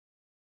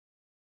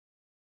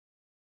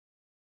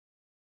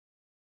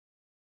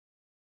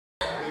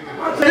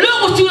Look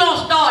what you done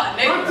started,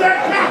 nigga.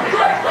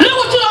 Look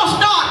what you done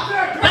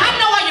started. But I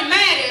know why you're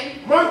mad at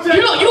me.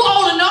 You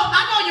old enough.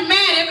 I know you're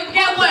mad at me. But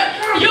guess what?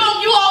 You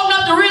old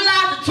enough to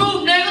realize the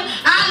truth, nigga.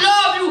 I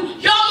love you.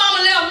 Your mama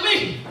left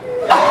me.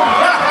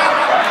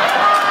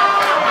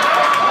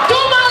 Do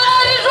my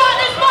ladies run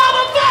this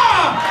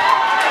motherfucker?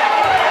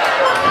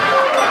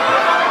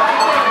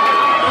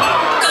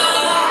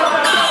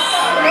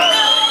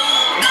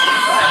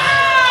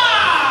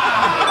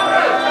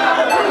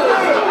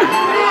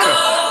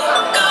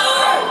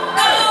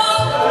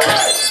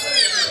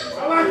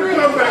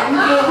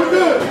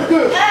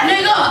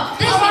 Nigga,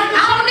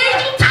 I don't need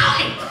you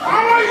talking.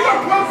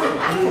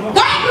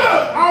 What?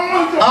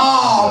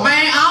 Oh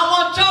man, I don't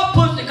want your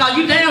pussy cause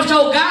you damn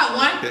sure got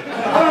one.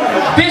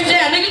 Bitch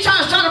ass nigga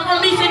trying to stand in front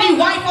of me, see these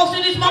white folks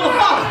in this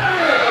motherfucker.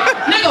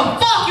 Nigga,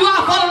 fuck you,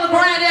 I'll fall on the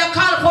ground there,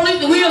 call the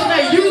police and we'll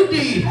say you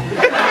did.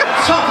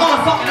 Some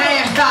motherfucking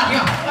ass out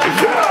here.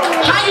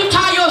 How you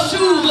tie your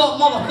shoes up,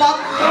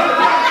 motherfucker?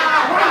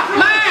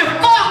 Man,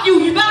 fuck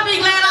you. You better be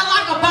glad I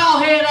like a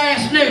bald head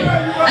ass nigga.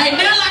 Ain't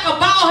nothing like a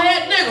bald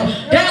head nigga.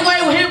 That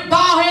way with his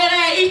bald head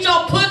ass eat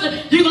your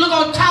pussy, you can look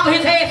on top of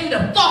his head, see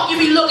the fuck you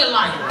be looking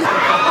like.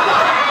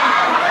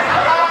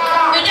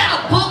 And that a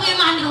book in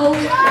my nose.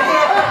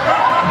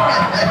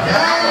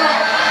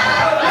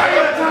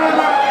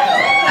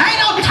 Ain't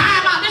no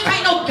time out. This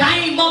ain't no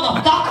game,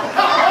 motherfucker.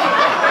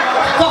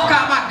 Fuck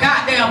out my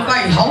goddamn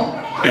face, hoe.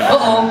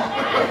 Uh-oh.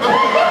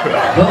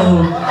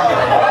 Uh-oh.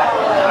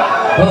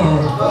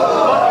 Uh-oh.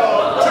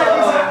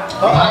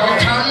 I'm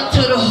turning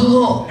to the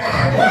hook.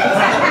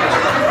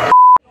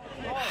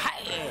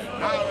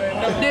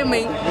 Did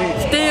me.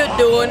 Still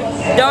doing it.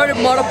 Dirty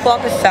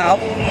motherfucking South.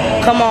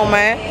 Come on,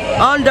 man.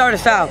 I'm Dirty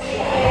South.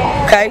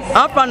 Okay?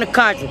 I'm from the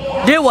country.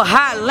 This was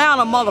hot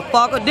Atlanta,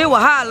 motherfucker. This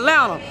was hot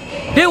Atlanta.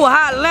 This was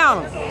hot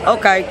Atlanta.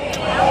 Okay.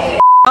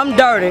 I'm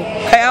dirty.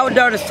 Okay, I was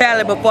Dirty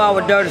Sally before I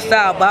was Dirty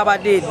South, but how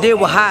about this? This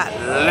was hot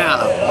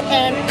Atlanta.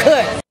 And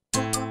cut.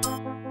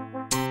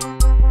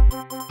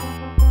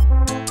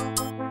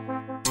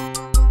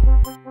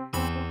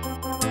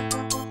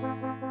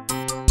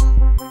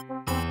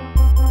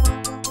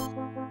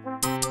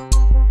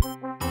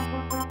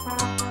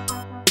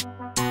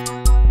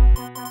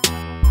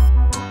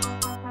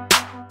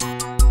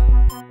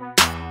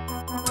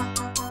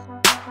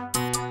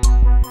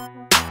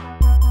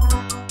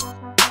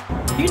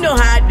 You know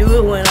how I do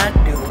it when I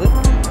do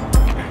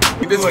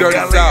it. This Dirty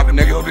South,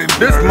 nigga.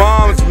 This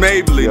Mom's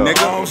Maybelline,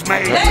 nigga.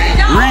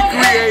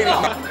 Recreated.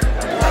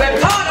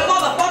 Retarded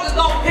motherfuckers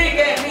gon' pick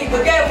at me,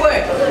 but guess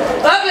what?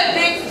 Ugly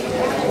dick.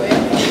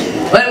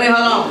 Wait a minute,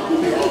 hold on.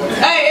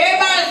 Hey,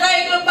 everybody say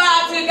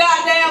goodbye to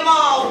goddamn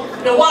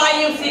the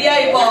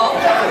YMCA ball.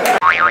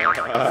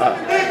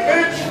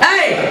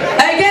 Hey,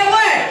 guess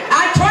what? I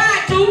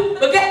tried to,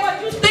 but guess what?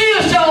 You still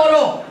showed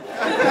up.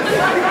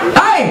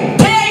 Hey,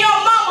 tell your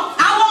mama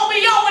I won't be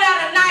over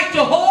without a night,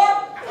 you whore.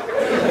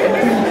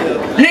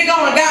 Nigga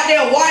on a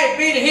goddamn white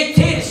beat and his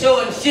titties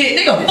showing shit.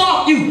 Nigga,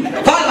 fuck you.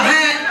 Follow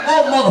behind,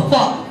 old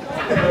motherfucker.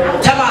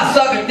 Tell my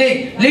sucker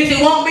dick. At least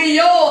it won't be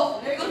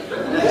yours, nigga.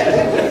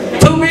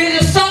 Too busy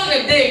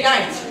sucking the dick,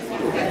 ain't you?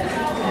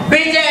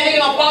 Bitch ass nigga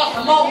done bought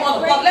some more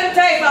motherfucker. Let me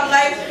tell you something,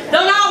 ladies.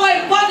 Don't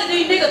always fuck with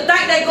these niggas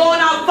think they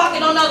going out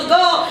fucking on other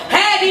girls.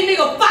 Have these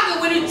niggas fucking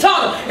with each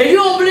other. If you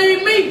don't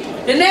believe me,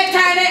 the next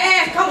time they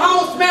ass come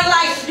home smell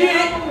like shit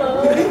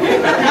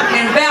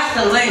and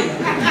Vaseline.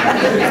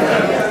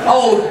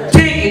 Oh,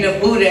 dick in the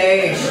booty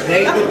ass,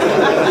 nigga.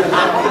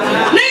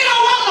 Nigga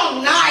don't want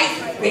no nice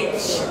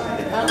bitch.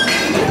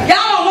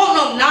 Y'all don't want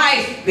no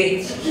nice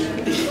bitch.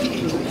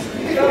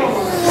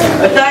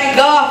 But thank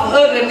God for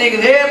ugly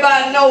niggas.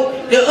 Everybody know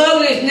the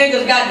ugliest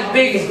niggas got the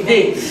biggest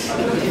dicks.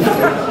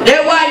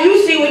 That's why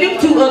you see when them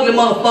two ugly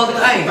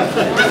motherfuckers ain't.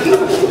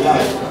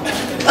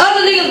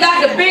 Other niggas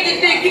got the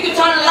biggest dick. You can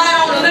turn the light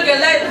on and look at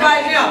ladies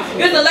right here.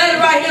 It's a lady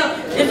right here.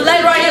 It's a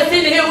lady right here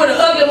sitting here with an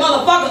ugly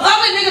motherfucker.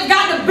 Ugly niggas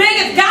got the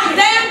biggest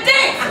goddamn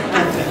dick.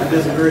 I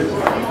disagree.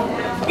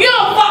 You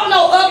don't fuck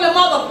no ugly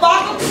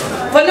motherfucker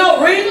for no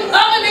reason.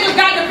 Other niggas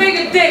got the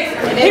biggest dick.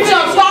 He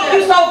done fuck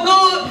you so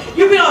good,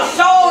 you be done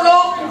showed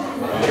up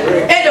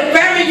at the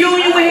family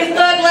reunion with his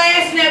ugly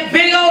ass and that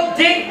big old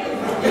dick.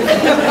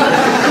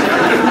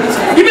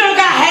 You done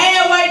got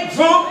halfway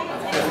drunk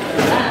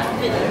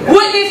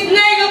with this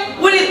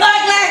nigga with his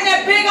ugly ass and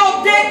that big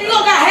old dick. You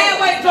done got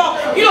halfway drunk.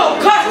 You done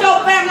cuss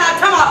your family out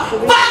talking about,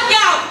 fuck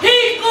y'all,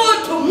 he's good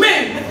to me.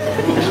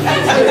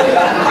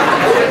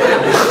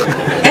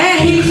 And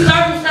he's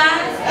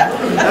circumcised.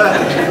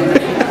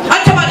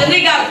 I'm talking about the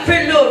nigga got a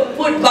pretty little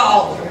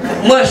football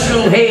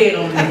mushroom head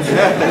on him.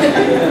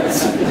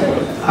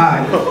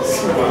 Alright.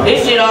 This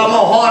shit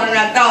almost harder than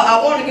I thought.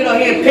 I want to get on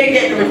here and pick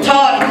at the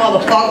retarded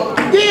motherfucker.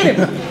 Get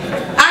him.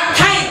 I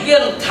can't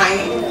get him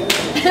tight.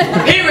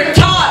 He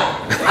retarded.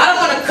 I don't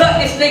want to cut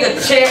this nigga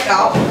check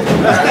off.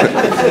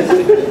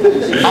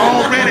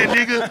 Already,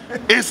 nigga.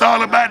 It's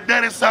all about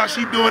Dirty South.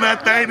 She doing her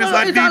thing. It's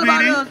like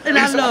DVD.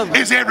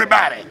 It's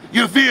everybody.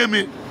 You feel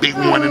me? Big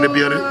one in the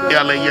building.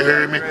 LA, you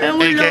heard me?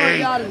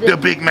 AKA the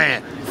big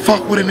man.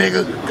 fuck with a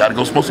nigga, gotta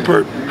go smoke some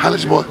perp. Holla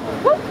at your boy.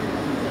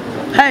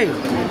 Hey,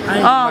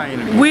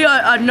 we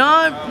are a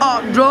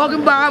non-drug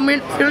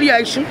environment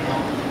affiliation.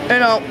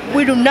 And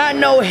we do not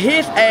know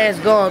his ass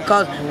gone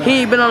cause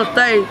he ain't been on the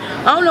stage.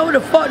 I don't know what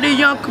the fuck this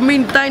young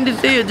comedian think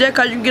this is. Just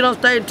cause you can get on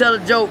stage and tell a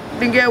joke,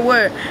 then get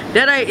what?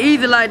 That ain't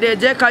easy like that.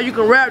 Just cause you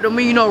can rap don't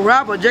mean you no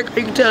rapper. Just cause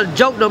you can tell a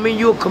joke don't mean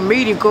you a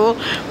comedian, cool.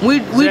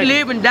 We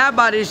live and die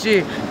by this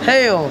shit.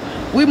 Hell,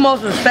 we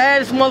most of the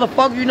saddest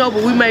motherfuckers you know,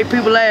 but we make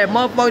people laugh.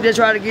 Motherfuckers that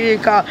try to get in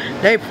cause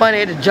they funny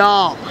at the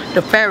job,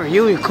 the family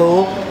union,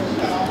 cool.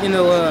 You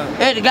know,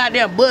 at the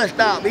goddamn bus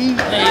stop,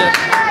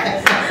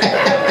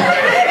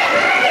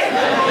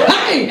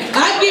 Hey,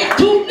 I get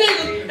two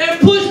niggas and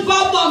push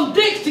both of them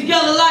dicks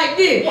together like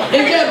this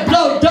and just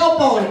blow dope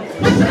on it.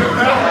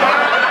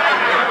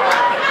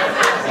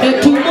 That's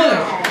too much.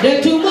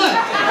 That's too much.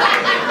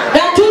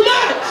 That's too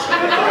much.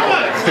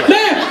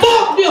 Man,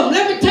 fuck them.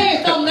 Let me tell you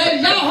something,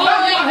 ladies. Y'all hold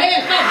y'all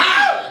head so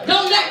high.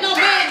 Don't let no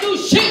man do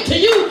shit to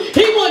you.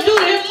 He won't do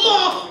to his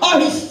mom or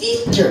his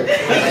sister.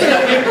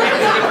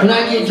 When I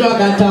get drunk,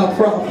 I talk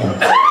proper.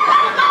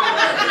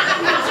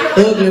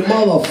 Ugly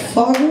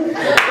motherfucker.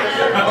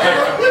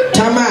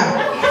 Time out.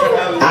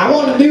 I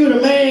want to be with a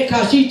man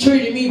cause she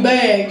treated me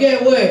bad.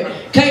 Get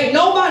what? Can't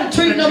nobody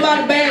treat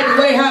nobody bad the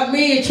way how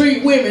men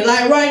treat women.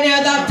 Like right now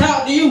as I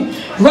talk to you,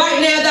 before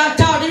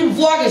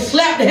I can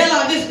slap the hell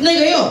out of this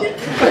nigga here.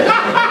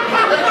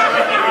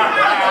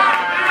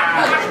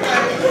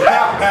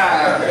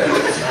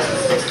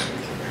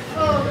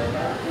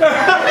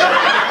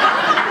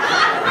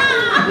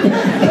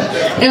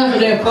 Answer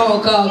that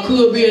phone call,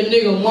 could be a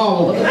nigga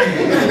mama.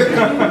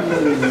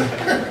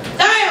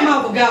 Damn,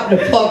 I forgot what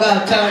the fuck I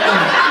was talking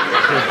about.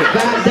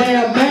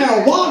 Goddamn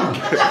marijuana.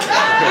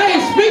 Hey,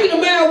 speaking of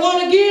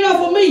marijuana, get it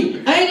off of me.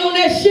 I ain't on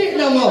that shit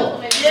no more.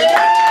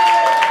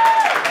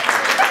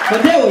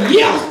 But that was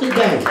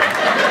yesterday.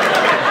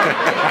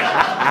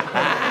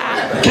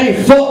 Can't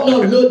fuck no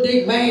little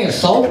dick man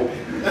sober.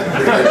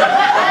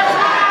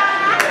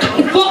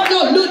 Can't fuck no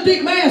little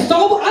dick man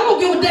sober. I don't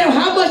give a damn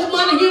how much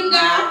money he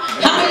got,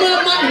 how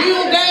much money he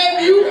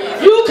gave you.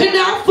 You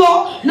cannot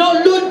fuck no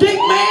little dick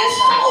man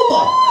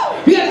sober.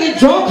 You gotta get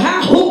drunk,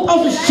 high, hooked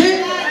on some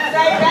shit.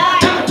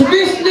 Talk to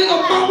this nigga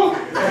mama.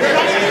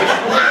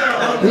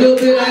 A little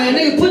bit of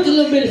nigga, put your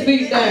little bit of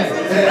feet down.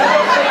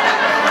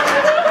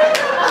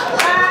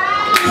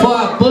 Before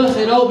I bust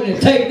it open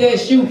and take that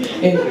shoe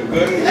and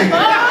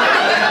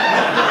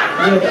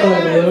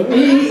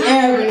he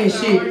arrogant and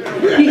shit.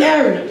 He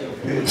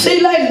arrogant. See,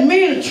 ladies, me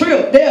and the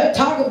trip, they'll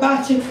talk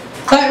about you.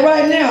 Like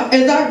right now,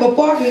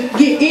 before I can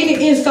get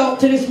any insult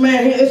to this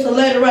man here, it's a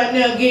lady right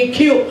now getting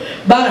killed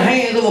by the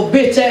hands of a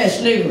bitch ass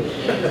nigga.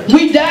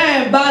 We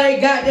dying by their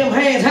goddamn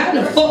hands. How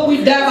the fuck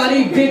we die by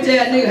these bitch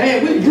ass nigga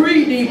hands? We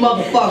breed these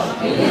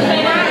motherfuckers.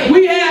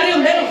 We have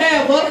them, they don't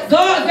have us.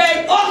 God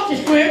gave us the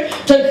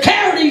strength to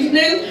carry these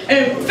niggas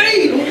and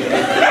feed them.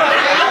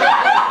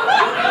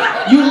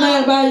 You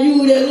lying about you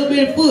with that little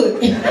bit of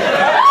foot.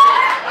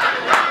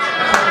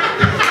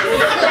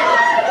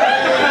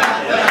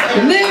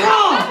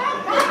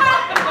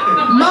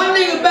 My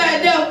nigga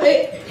back there,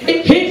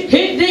 his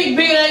dick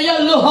bigger than your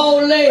little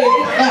whole leg.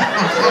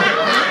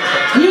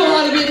 You don't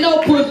want to get no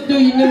pussy, do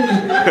you, nigga?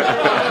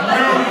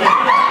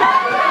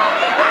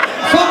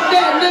 Fuck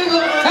that nigga.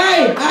 Hey,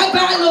 I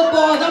got little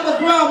boys, I'm a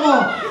grandma.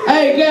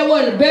 Hey, guess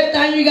what? The best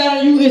thing you got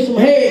on you is some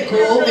head,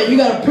 cool, and you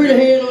got a pretty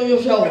head on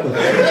your shoulder.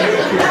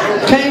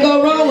 Can't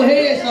go wrong with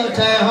head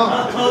sometimes,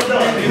 huh?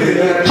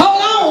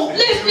 Hold on,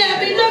 listen at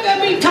me, look at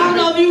me, talking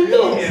over you,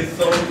 look.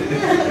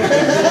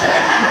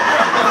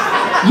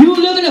 You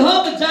looking at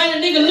her vagina,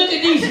 nigga, look at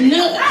these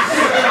nuts.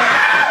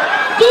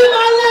 Do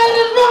my leg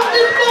and rock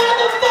this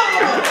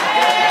motherfucker.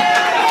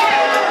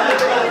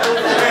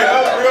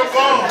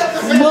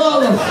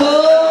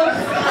 Motherfucker.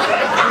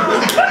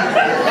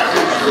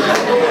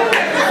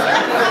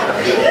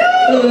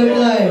 Good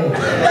night.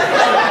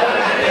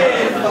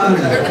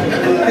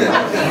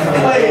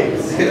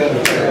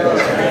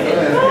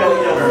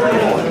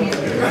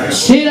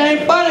 Shit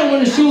ain't funny when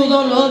the shoe's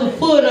on the other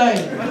foot, ain't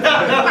it?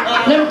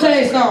 Let me tell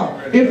you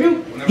something. If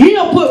you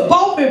don't put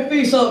both your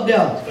feet up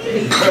there.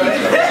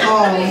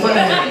 Oh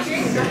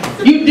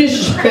man. You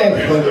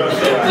disrespectful.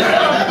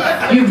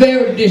 You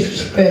very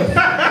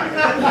disrespectful.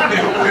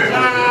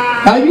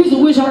 I used to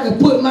wish I could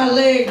put my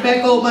legs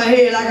back over my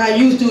head like I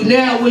used to.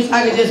 Now I wish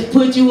I could just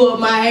put you up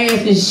my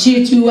ass and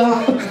shit you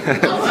out.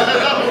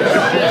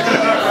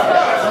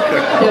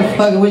 Just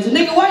fucking with you.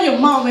 Nigga, why your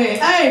mama at?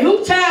 Hey,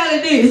 who child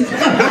is this?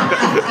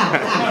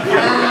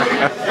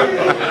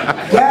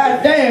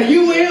 God damn,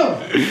 you with him.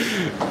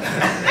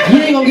 You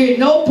ain't gonna get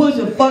no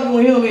pussy fucking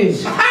with him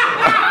is.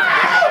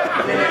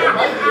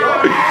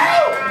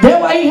 That's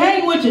why he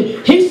hang with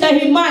you. He say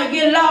he might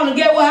get it out and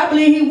get what I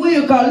believe he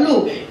will, cause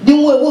look,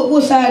 then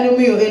what side of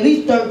them is? At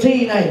least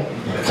 13 ain't.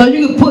 So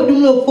you can put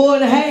them little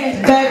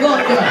 4.5 back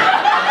up there.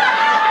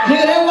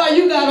 Nigga, that's why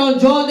you got on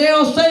Jordan. They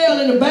on sale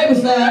in the baby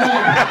side,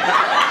 ain't.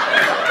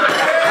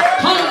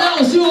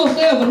 $100 shoe on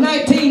sale for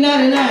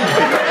 $19.99.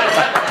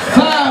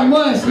 5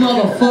 months,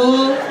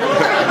 motherfucker.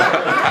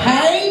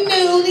 Hey.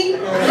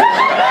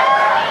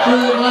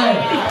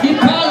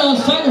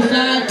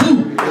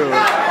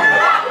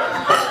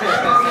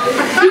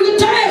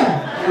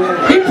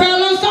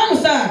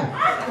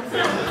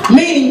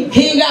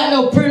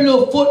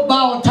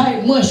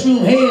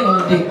 mushroom head on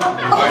the dick.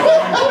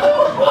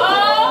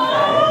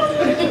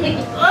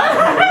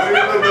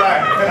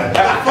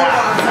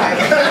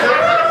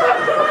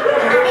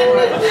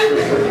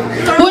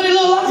 What it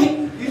look like?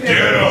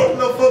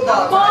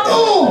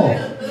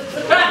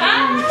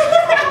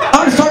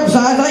 I'm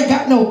circumcised. I ain't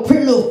got no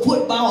pretty little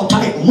football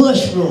type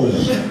mushroom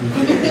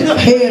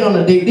head on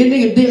the dick. This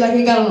nigga dick like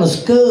he got on a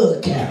skull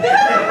cap.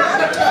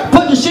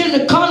 Put the shit in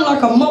the corner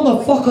like a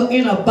motherfucker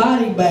in a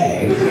body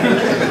bag.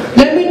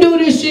 Let me do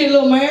this shit,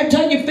 little man.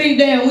 Turn your feet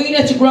down. We ain't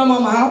at your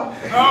grandmama's house.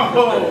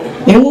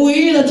 And when we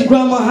ain't at your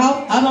grandma's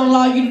house, I don't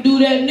allow you to do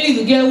that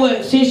neither. Guess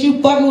what? Since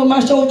you fucking with my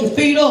show with your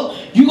feet up,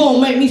 you gonna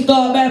make me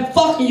start back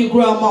fucking your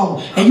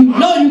grandmama. And you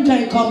know you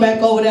can't come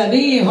back over there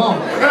then, huh?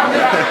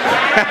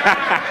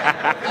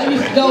 I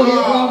used to go to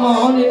your grandma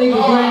on that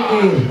nigga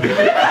granddaddy.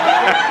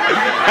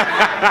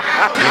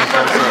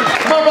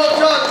 My brother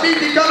Charles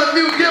BB coming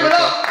through, give it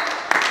up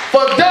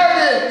for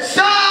Dirty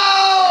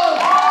South!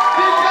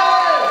 DJ!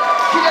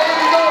 Keep that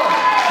even going.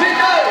 DJ!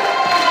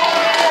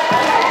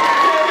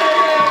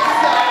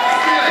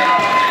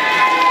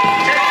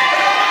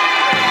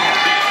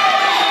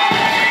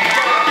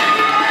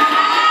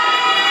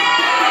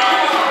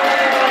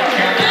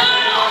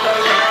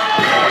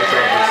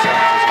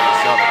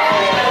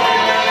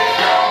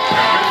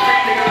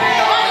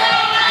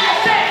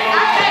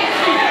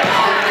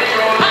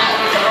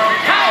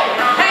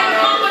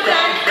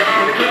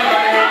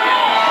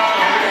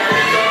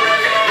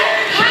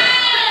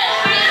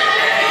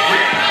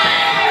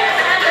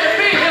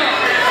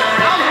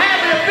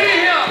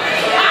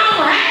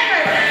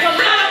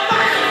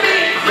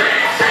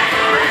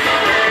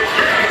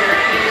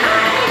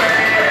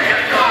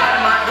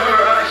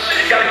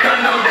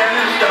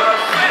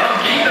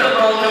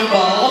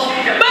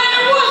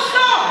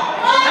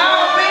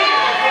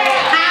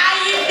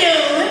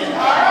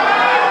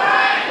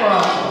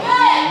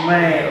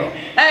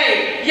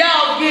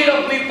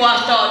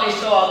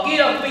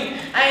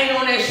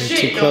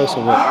 Too close of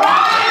it.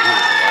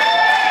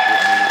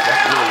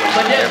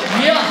 But that's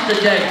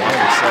yesterday.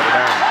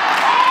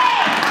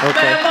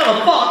 Okay. Man,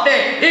 motherfuck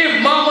that. It's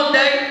Mama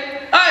Day.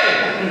 Hey.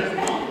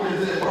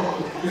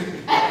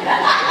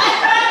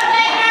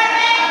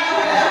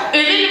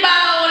 Is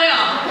anybody over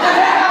there?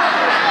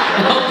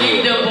 Don't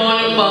keep them on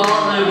the ball.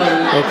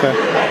 Okay.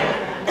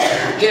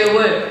 Get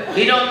what?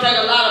 He don't take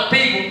a lot of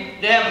people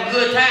to have a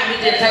good time. He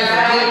just takes a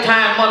good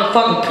time,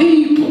 motherfucking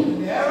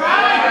people. Yeah,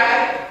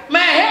 right.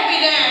 Man, help me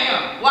down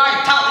here while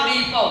I talk to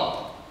these folks.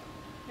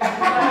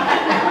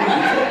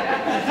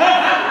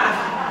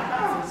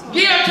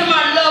 Give it to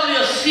my lovely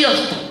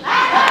sister.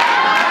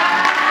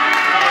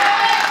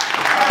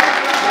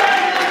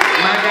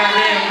 My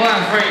goddamn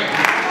boyfriend.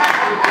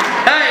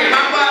 Hey,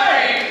 my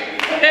boyfriend.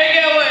 Hey,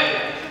 get what?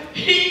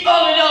 He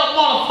ugly little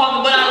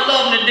motherfucker, but I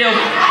love him to death.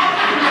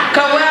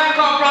 Cause where I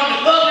come from, the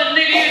ugly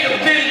nigga is the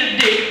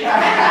biggest dick.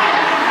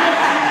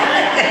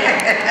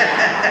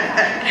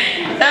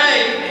 Hey,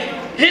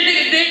 his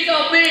nigga dick so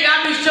big,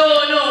 I be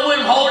showing up with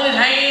him holding his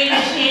hand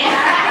and shit.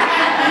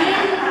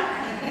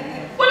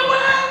 What?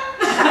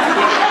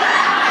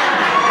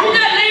 You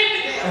just leave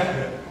me.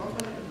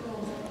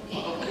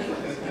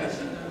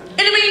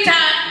 In the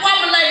meantime, why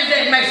my ladies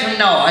that make some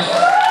noise?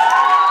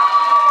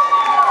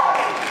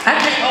 I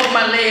can't hold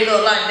my leg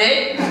up like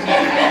that.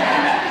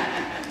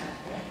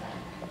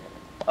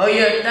 Oh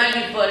yeah, thank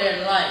you for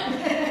that light.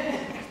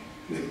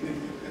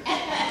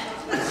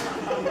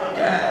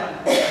 God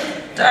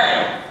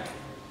damn.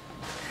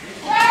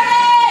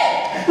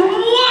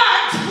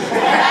 What?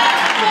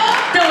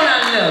 Don't I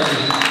love you?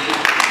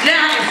 Now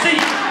I can see.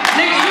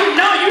 Nigga, you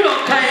know you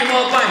don't came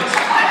up banks.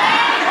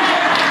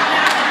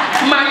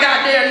 My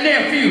goddamn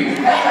nephew.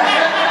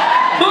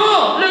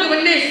 Boom, look at my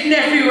niece and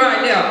nephew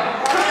right there.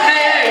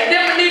 Hey,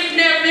 them my niece and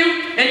nephew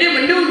and them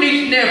my new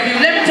niece and nephew.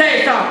 Let me tell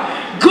you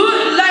something.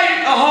 Good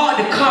ladies are hard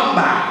to come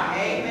by.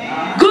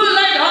 Good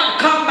ladies are hard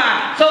to come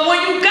by. So when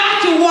you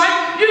got your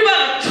wife, you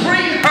better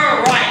treat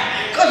her right.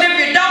 Cause if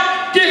you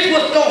don't, this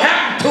what's gonna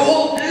happen to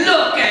her.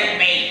 Look at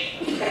me.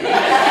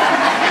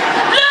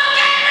 Look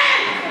at me.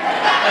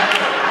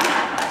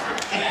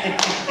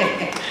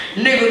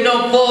 Nigga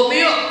don't fuck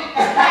me up.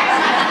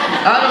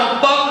 I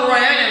done fucked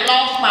around and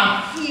lost my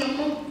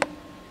feeling.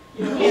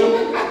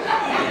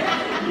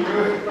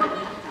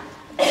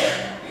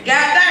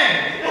 Goddamn.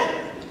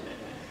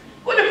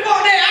 What the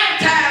fuck that I'm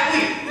tired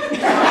with?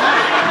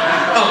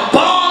 A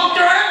bomb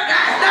threat?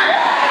 Goddamn.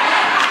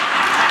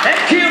 That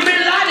killed me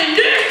like in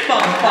this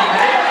motherfucker.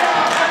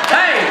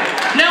 Hey,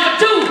 number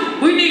two,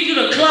 we need you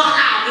to clock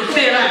out and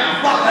sit down.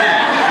 Fuck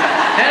that.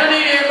 I don't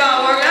need everybody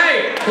working.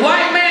 Hey,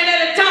 white man at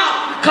the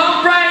top,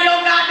 come bring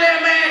your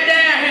goddamn ass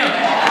down here.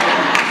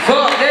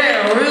 Fuck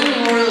that,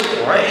 real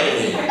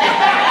great.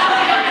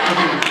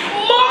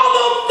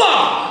 Motherfucker.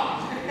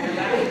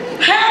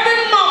 Happy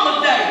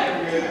Mama Day.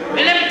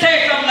 And let me tell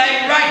you something,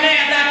 ladies, right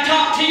now as I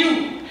talk to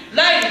you.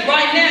 Ladies,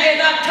 right now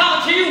as I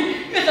talk to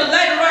you, it's a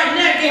lady right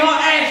now get her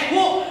ass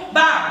whooped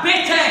by a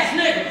bitch ass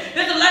nigga.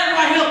 There's a lady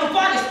right here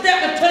before I can step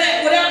into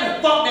that, whatever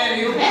the fuck that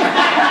is.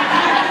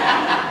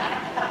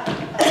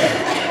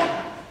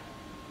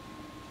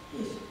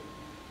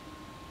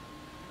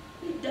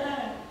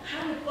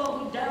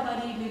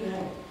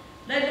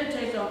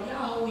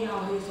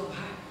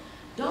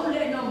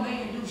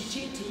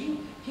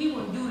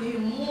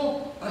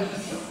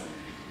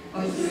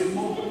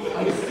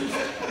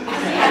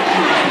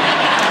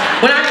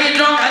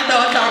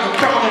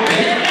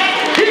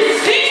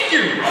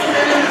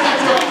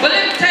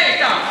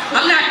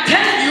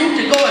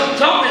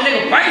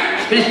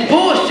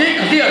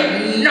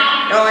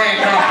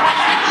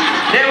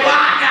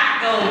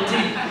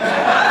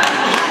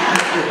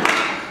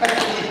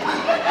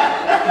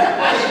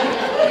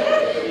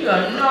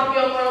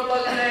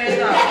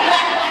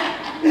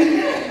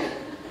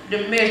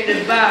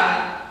 domestic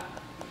violence.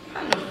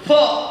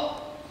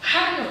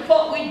 How the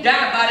fuck we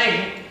die by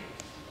that?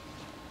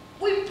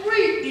 We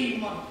breed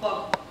these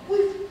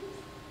motherfuckers.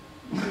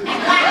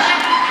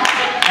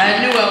 I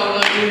knew I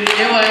was gonna do this.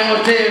 That's why I ain't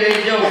gonna tell you that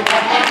joke.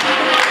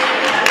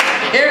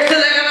 Ever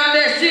since I got out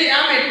that shit,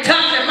 I've been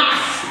touching my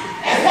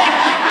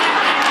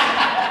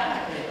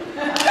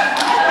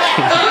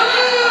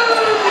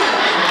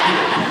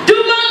do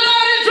my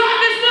Lord and drop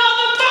this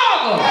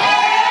motherfucker.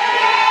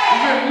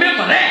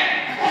 Remember that.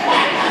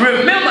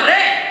 Remember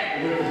that.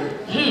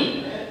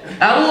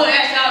 I would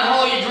ask y'all to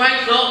hold your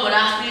drinks up, but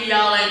I see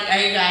y'all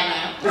ain't got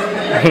now.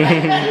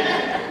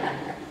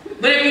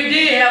 But if you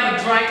did have a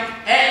drink,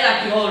 act like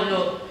you holding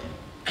up.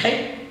 Okay?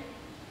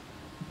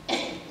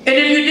 And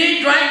if you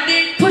did drink,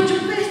 then put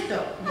your fist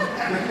up.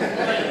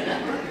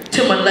 To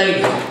my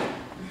lady,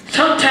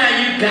 sometimes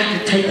you got to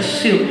take a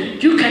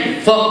sip. You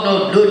can't fuck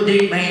no little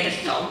dick man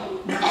sober.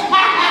 You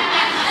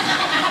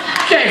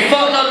can't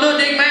fuck no little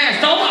dick man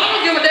sober. I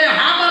don't give a damn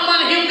how much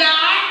money he got,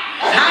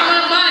 how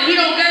much money he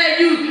don't give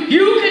you.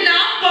 You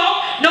cannot fuck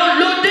no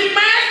little dick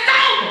man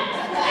sober.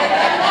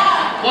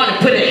 Want to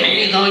put his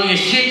hands on your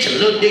shit, you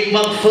little dick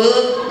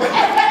motherfucker.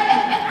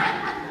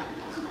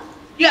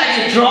 You got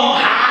your jaw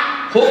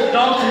high, hooked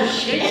onto the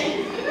shit.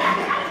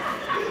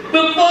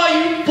 Before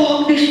you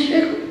fuck this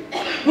nigga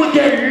with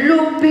that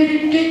little bitty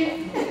dick,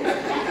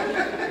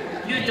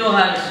 you know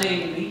how to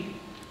sing me.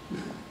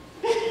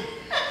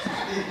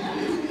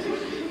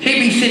 He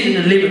be sitting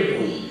in the living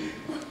room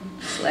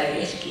 /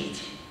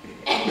 kitchen.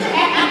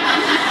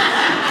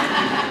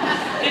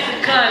 It's a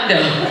condo,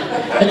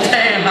 a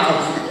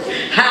townhouse,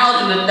 house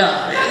in the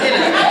dark.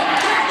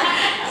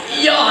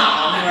 Your house.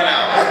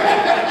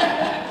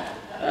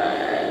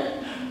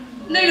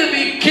 Niggas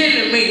be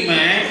killing me,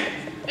 man.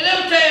 And let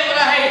me tell you what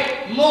I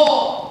hate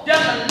more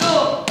than a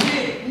little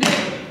bit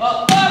nigga. A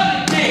ugly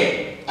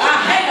dick. I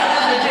hate an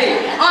ugly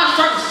dick.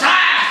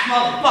 Uncircumcised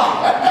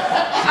motherfucker.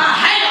 I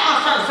hate an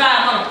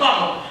uncircumcised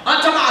motherfucker.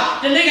 I'm talking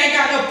about the nigga ain't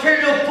got no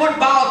pretty little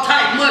football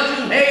type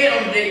mushroom head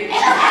on the dick.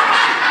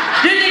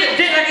 This nigga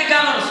dick like he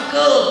got on a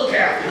skull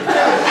cap.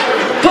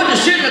 Put the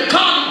shit in the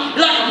condom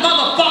like a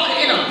motherfucker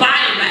in a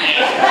body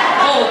bag.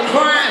 Oh,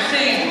 crime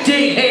scene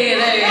dick head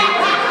ass.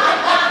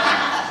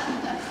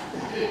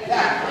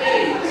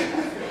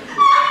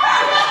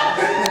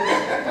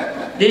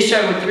 This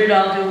shirt was $3 at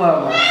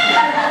Walmart.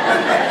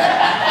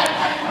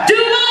 Do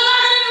my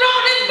life and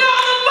roll this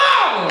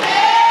motherfucker!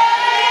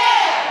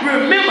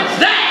 Remember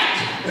that!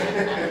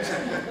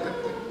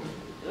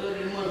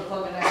 Ugly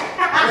motherfucking ass.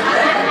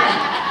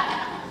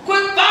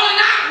 Quit falling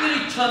out with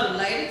each other,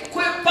 ladies.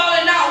 Quit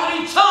falling out with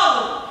each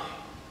other.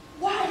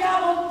 Why y'all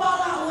gonna fall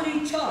out with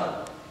each other?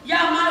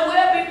 Y'all might as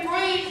well be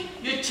friends.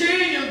 Your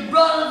children, your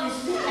brothers, and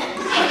sisters.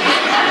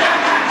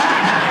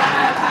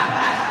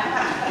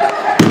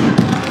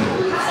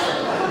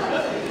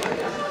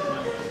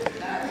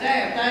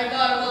 Damn, thank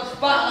God it was a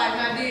spotlight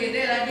and I did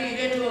that. I did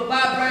that to a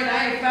vibrator. I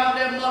ain't found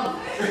that mother.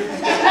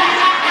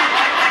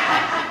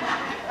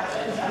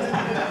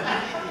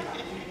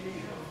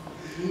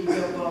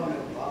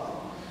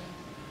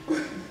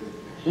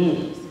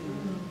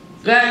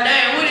 God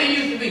damn, what it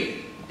used to be?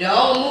 The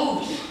old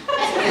movies.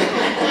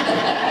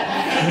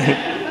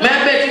 Man, I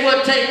bet you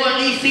would take one of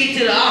these seats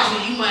to the auction,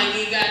 you might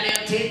get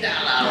goddamn $10 out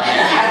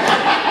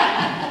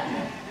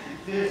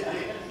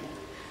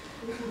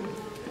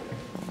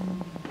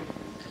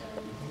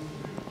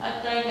I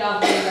thank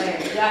y'all for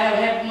that. Y'all have a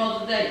happy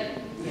Mother's Day.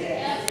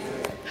 Yes.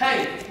 Hey,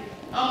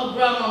 I'm a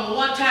grandmama.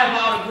 One time I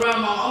was a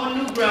grandmama. I'm a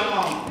new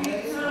grandmama.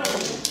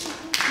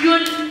 You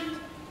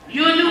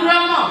a new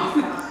grandmama?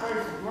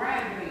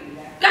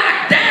 God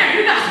damn,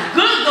 you got some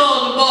good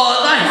golden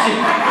boys, ain't you?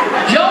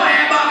 Your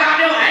ass about got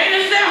them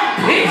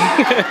 87, bitch.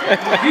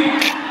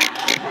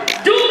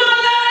 Do my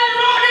lady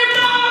roll them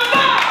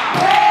motherfuckers?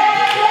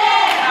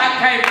 I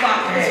can't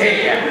fucking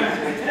tell.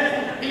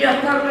 Yeah,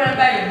 come here,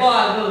 baby,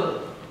 boy, good.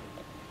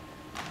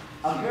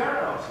 A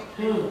girl.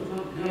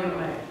 Good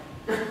man.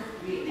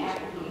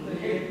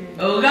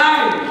 Oh,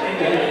 God.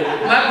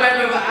 My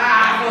grandmother, I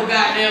so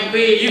goddamn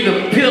big, you can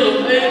peel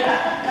them, man.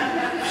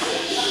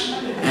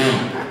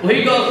 When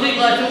he go to sleep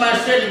like somebody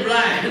sitting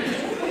blind.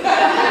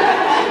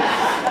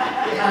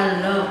 I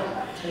love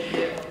to take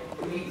care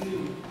of you.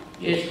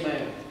 Yes,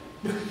 ma'am.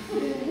 You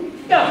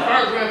got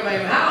first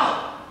grandbaby. How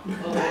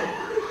old?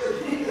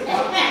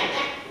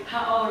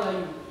 How old are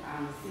you?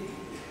 I'm 60.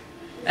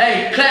 Hey,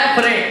 clap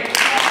for that.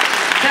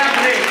 Clap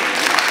for that.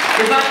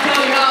 If I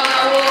told you how I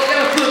was, that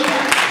was good.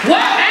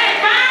 What? Hey,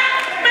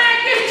 man,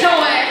 get your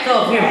ass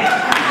up here.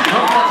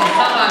 I'm fucking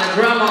talking about the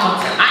grandma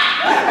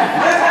tonight.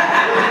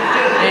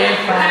 And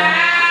fine.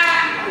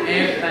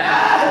 And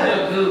fine.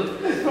 Look good.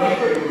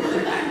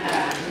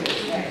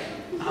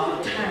 All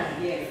the time.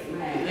 Yes,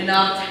 man. And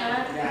all the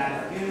time?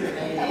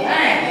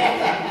 Man.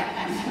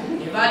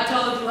 If I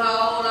told you how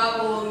old I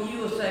was, you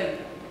would say,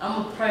 I'm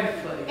going to pray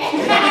for you.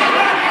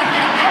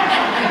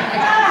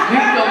 You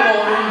don't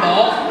want them,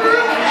 boss.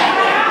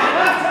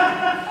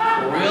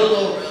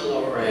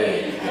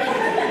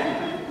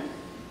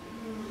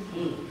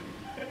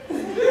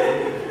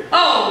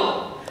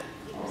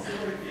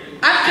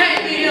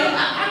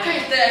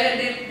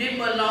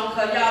 on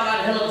because y'all got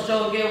a hell of a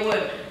show. Get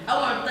what? I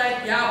want to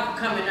thank y'all for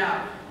coming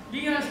out. Do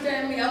you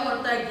understand me? I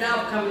want to thank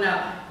y'all for coming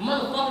out.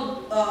 Motherfuckers,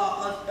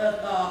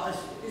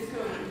 it's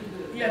good.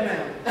 Yeah,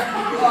 man.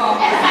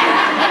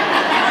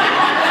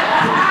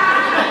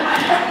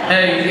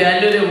 Hey, yeah, I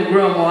knew they were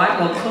grandma. I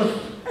gonna cuss.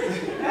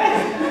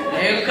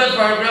 They ain't cuss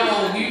for her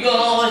grandma. You go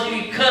home and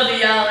you cussing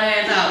y'all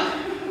ass out.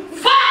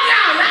 Fuck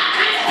y'all! I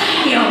can't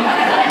stand you.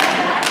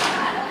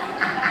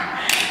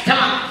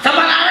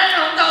 Somebody already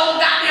don't go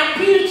goddamn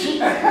Pichu.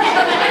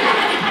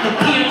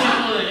 Pichu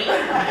money.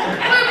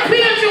 What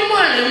Pichu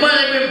money?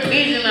 Money been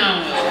pigeon on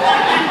me.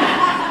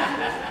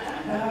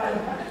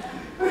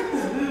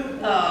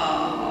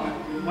 Oh,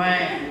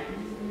 man.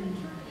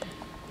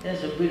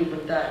 That's a beautiful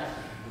thing.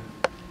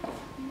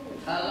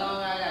 How long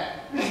I got?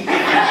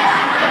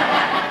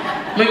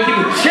 Make you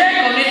check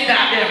on this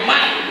goddamn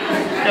money.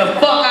 The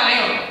fuck I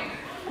am.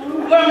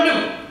 What I'm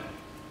doing?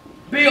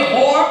 Be a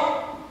whore?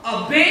 A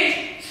bitch?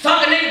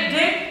 Suck a nigga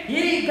dick? You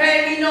ain't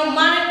paying me no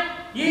money?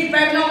 You ain't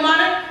paying me no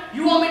money?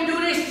 You want me to do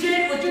this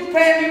shit? What you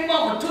paying me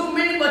for 2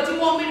 minutes, but you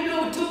want me to do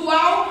it 2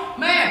 hours?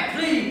 Man,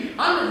 please.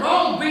 I'm the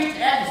wrong bitch to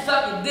ask to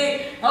suck a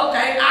dick.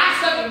 Okay, I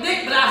suck a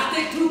dick, but I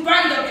stick 2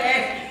 fingers up your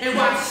ass and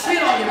wipe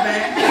shit on your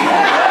back.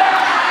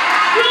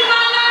 You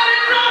my life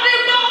and throw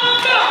this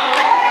motherfucker.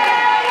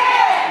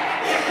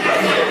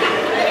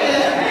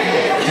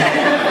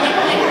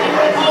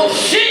 Oh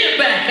shit,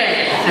 back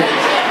ass.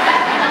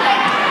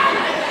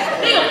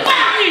 Nigga,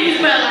 fuck me, you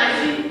smell like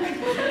shit.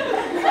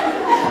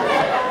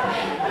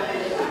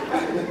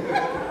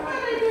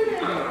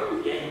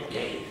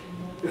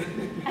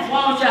 Why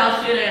don't y'all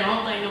sit there? I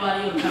don't think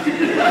nobody else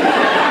coming.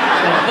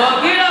 Well,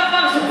 get up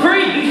for the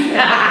Supreme.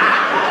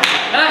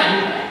 Hey,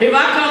 if I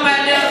come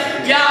back there,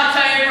 y'all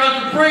change from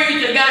Supreme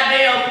to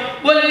goddamn,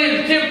 what it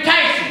is,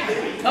 Temptation,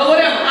 or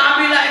whatever,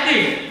 I'll be like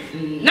this.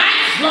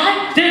 Nights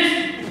like this,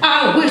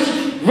 I wish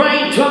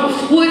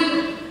raindrops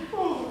would.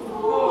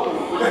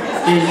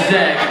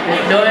 Exactly.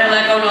 Don't act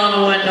like I'm the only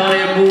one, know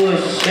that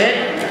bullshit.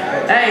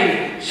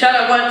 Hey, shout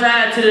out one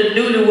time to the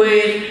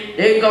newlyweds.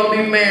 They gonna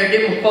be married.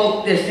 Them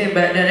folks that sit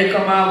back there, they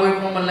come all the way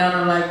from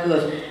Atlanta like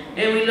us.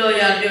 And we know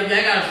y'all do. Y'all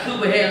got a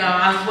super headline.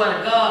 I swear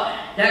to God,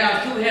 y'all got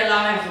a super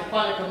headline and some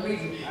funny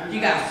comedians. You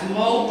got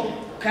Smoke,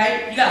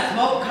 okay? You got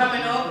Smoke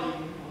coming up,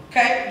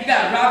 okay? You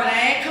got Robin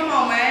Ann. Come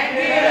on, man.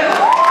 Get it up.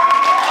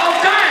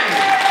 Okay.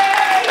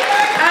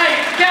 Hey,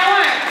 get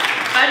what?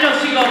 I know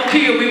she gonna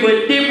kill me,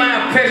 but did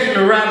my impression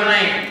of Robin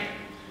Ann.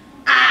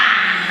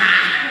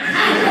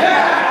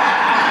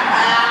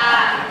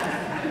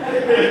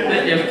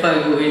 Let's just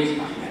fuck with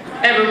you.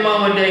 Every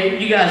moment day,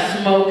 you got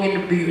Smoke in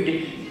the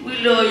building. We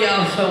love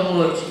y'all so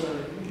much.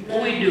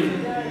 We do. We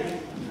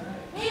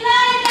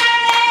love you,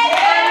 Daddy.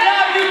 I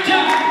love you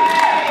too.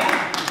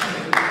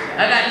 I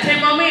got 10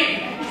 more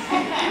minutes.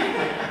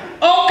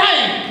 Okay,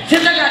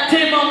 since I got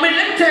 10 more minutes,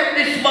 let me tell you what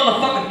this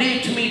motherfucker did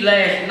to me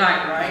last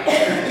night, right?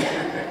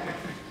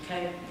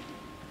 Okay.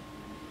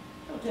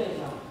 Let me tell you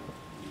something.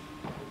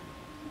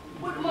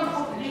 What the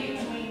motherfucker did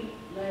to me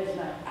last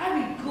night? I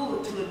be good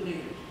to a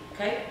nigga.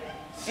 Okay?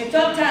 And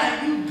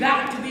sometimes you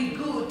got to be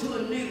good to a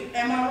nigga.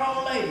 Am I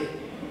wrong, lady?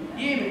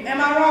 You hear me?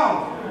 Am I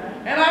wrong?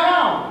 Am I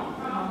wrong?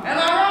 Am I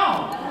wrong?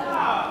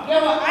 Yeah,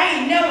 well, I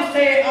ain't never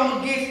said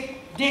I'm against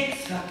dick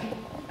sucking.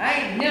 I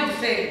ain't never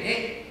said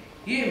that.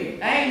 You hear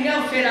me? I ain't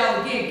never said I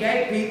was against gay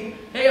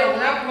people. Hell,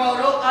 when I growed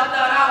up, I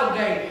thought I was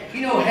gay.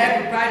 You know,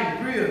 happy, bright,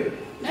 and real.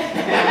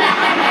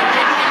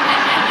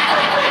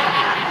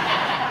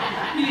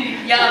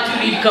 Y'all two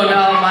need to come to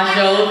all my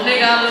shows.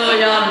 Nigga, I love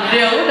y'all to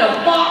deal. What the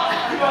fuck?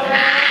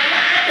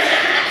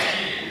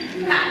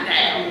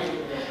 Goddamn.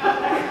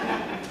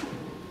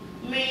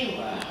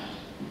 Meanwhile,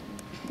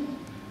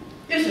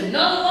 it's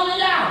another one of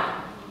y'all.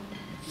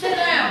 Sit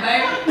down,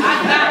 baby. I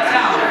got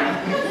y'all.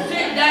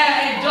 Sit down,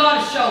 enjoy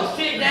the show.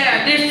 Sit down.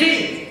 This is.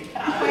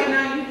 Wait,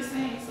 now you can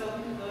sing, so we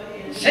can go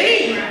ahead.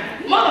 See?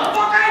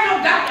 Motherfucker, I ain't no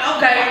doctor.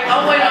 Okay,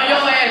 I'm waiting on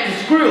your ass to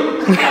screw.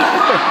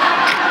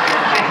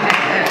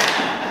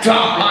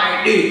 Drop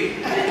like this.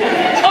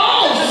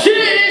 Oh shit,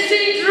 is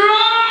she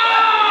drunk?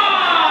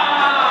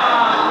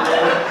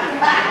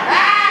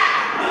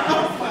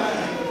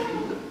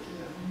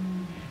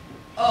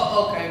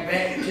 Oh, okay,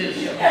 back to the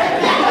show.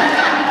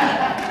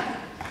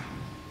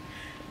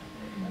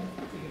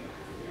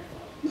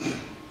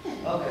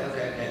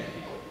 Okay.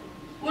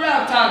 What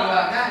I'm talking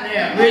about?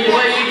 Goddamn, really, the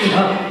way you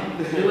drop.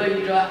 The way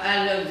you drop, I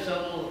love you so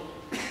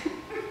much.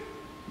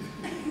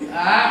 I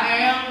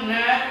am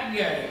not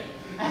gay.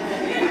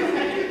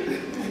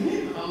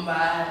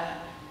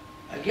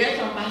 I guess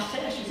I'm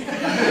bisexual.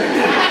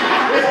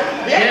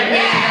 That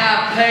means I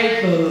pay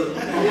for it.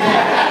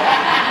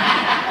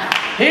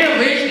 Here,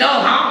 bitch, go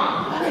home.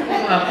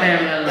 My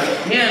family life.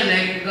 Here,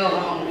 nigga, go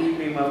home. Leave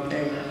me my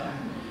family life.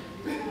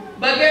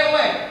 But get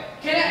what?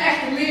 Can I ask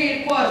a million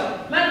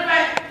questions? Matter of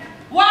fact,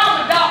 while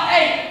I'm a dog,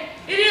 hey,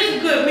 it is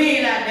some good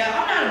men out there.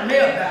 I'm not a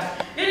male guy.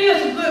 It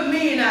is some good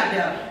men out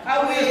there. I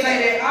will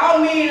say that all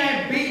men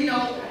ain't beating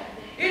on.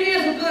 It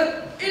is some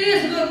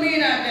good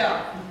men out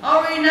there.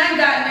 Already I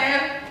got now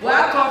where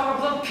I come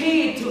from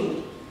kin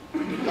to.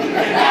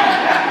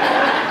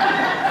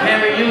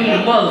 Family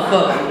reunion,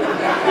 motherfucker.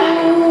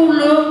 Oh,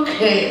 look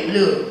at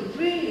look.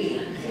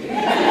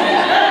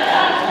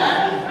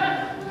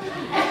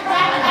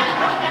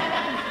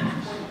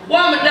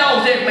 Why my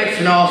dogs that makes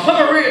an noise? Why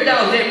my real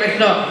dogs that makes an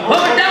noise? Why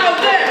my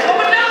dogs there? Why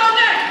my dogs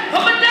there? Why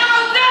my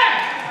dogs there?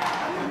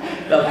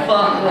 The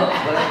fuck up,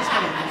 buddy.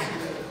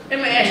 Let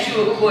me ask you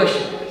a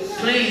question.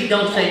 Please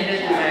don't say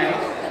this, man.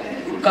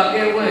 Cause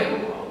get away.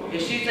 If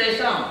she say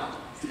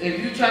something, if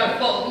you try to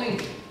fuck with me.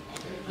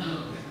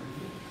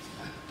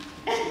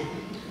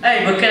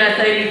 Hey, but can I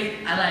say this?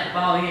 I like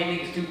bald head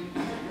niggas too.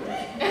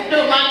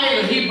 Look, my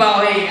niggas, he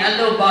bald head. I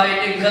love bald head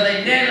niggas because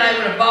they damn like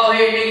when a bald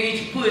head nigga eat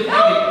your pussy.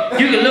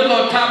 You can look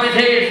on top of his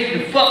head and see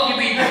the fuck you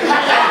be doing.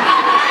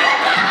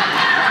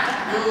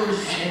 Oh,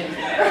 shit.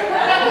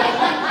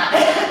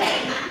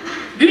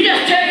 You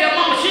just tell your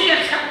mama she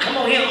just come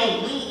on here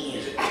on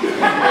Wednesday.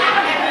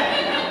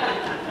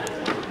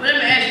 But let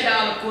me ask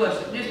y'all a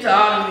question. This to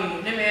all of me.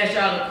 Let me ask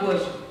y'all a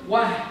question.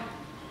 Why?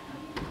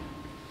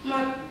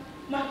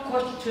 My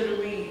question to the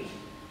men.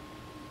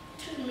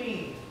 To the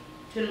men.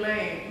 To the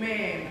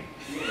man,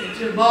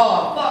 to the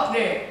boy, fuck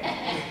that.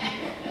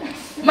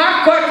 My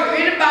question,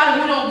 anybody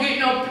who don't get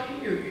no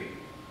period,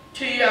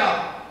 to y'all,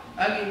 I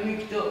get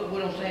mixed up with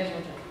what I'm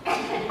saying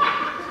sometimes.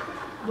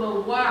 But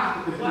why?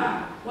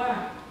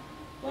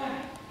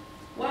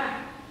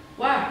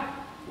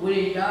 When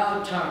it's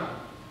y'all turn?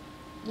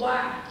 Why?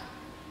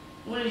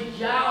 When it's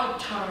y'all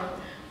turn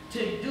to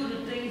do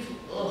the things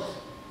for us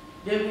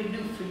that we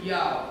do for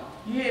y'all?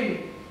 You hear me?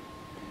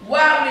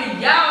 Why when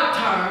it's y'all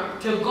turn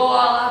to go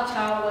all out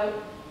y'all way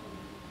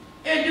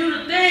and do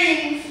the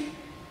things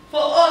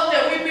for us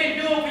that we've been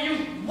doing for you?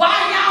 Why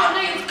y'all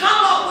niggas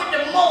come up with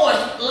the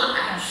most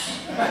lies?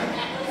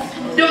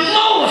 The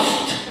most.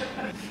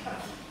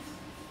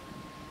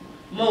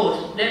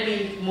 Most. That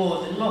means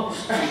more than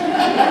most.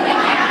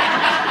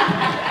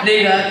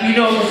 Nigga, you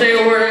know what I'm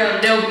saying? Word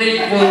out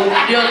definition for,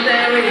 you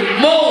understand me?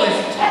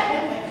 Most.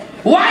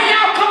 Why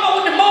y'all come up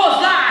with the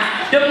most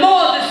lies? The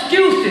most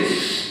excuses.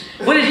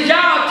 When it's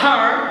y'all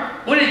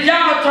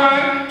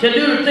turn to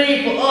do the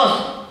thing for us.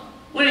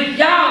 When it's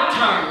y'all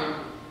turn.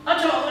 I'm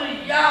talking about when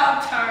it's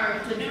y'all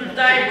turn to do the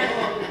thing for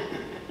us.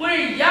 When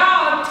it's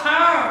y'all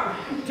turn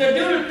to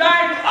do the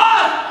thing for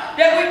us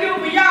that we do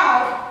for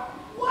y'all.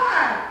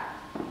 Why?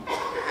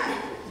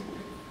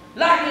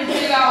 Like this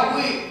shit all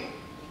week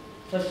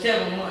for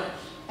 7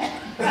 months.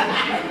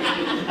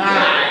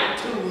 Alright,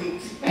 2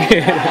 weeks.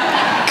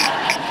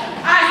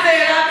 I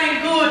said I've been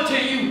good to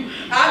you.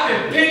 I've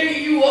been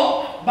picking you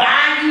up,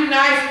 buying you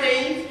nice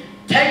things,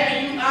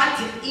 taking you out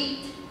to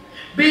eat,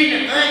 being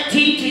an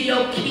auntie to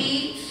your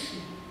kids.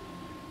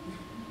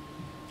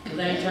 Cause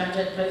I ain't trying to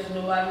take place for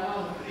nobody's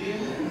mama.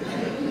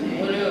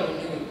 Whatever.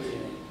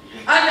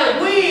 I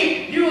said,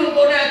 when you gonna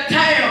go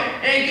downtown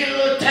and get a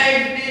little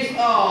taste of this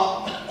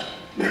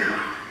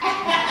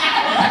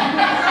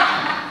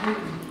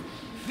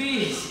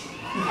fish.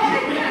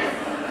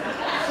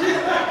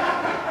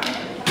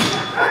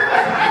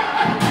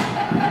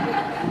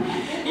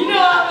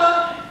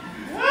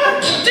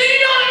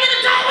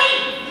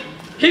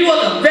 He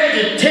was a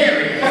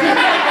vegetarian.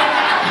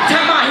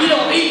 Talking about he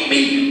don't eat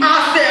meat. I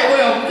said,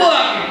 well,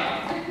 fuck it.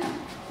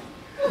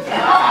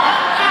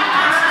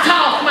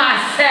 Toss my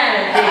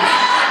salad dish.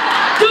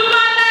 Do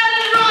my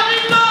daddy run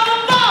this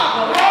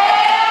motherfucker.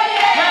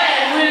 Hey,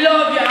 we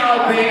love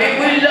y'all, baby.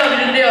 We love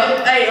you to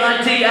death. Hey,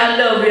 auntie, I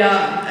love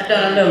y'all. I thought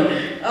I love you.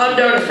 I'm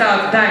Dirty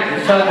South. Thank you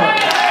so much.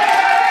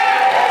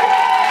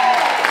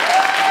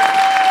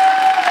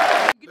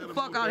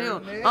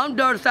 I'm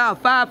Dirty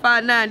South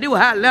 559. They were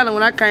hot Atlanta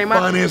when I came out.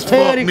 Funny as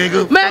fuck,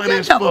 nigga. Man,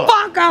 get the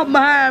fuck out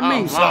behind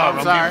me. I'm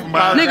sorry.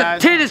 Nigga,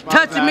 titties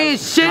touching me and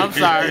shit. I'm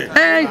sorry.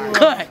 And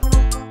cut.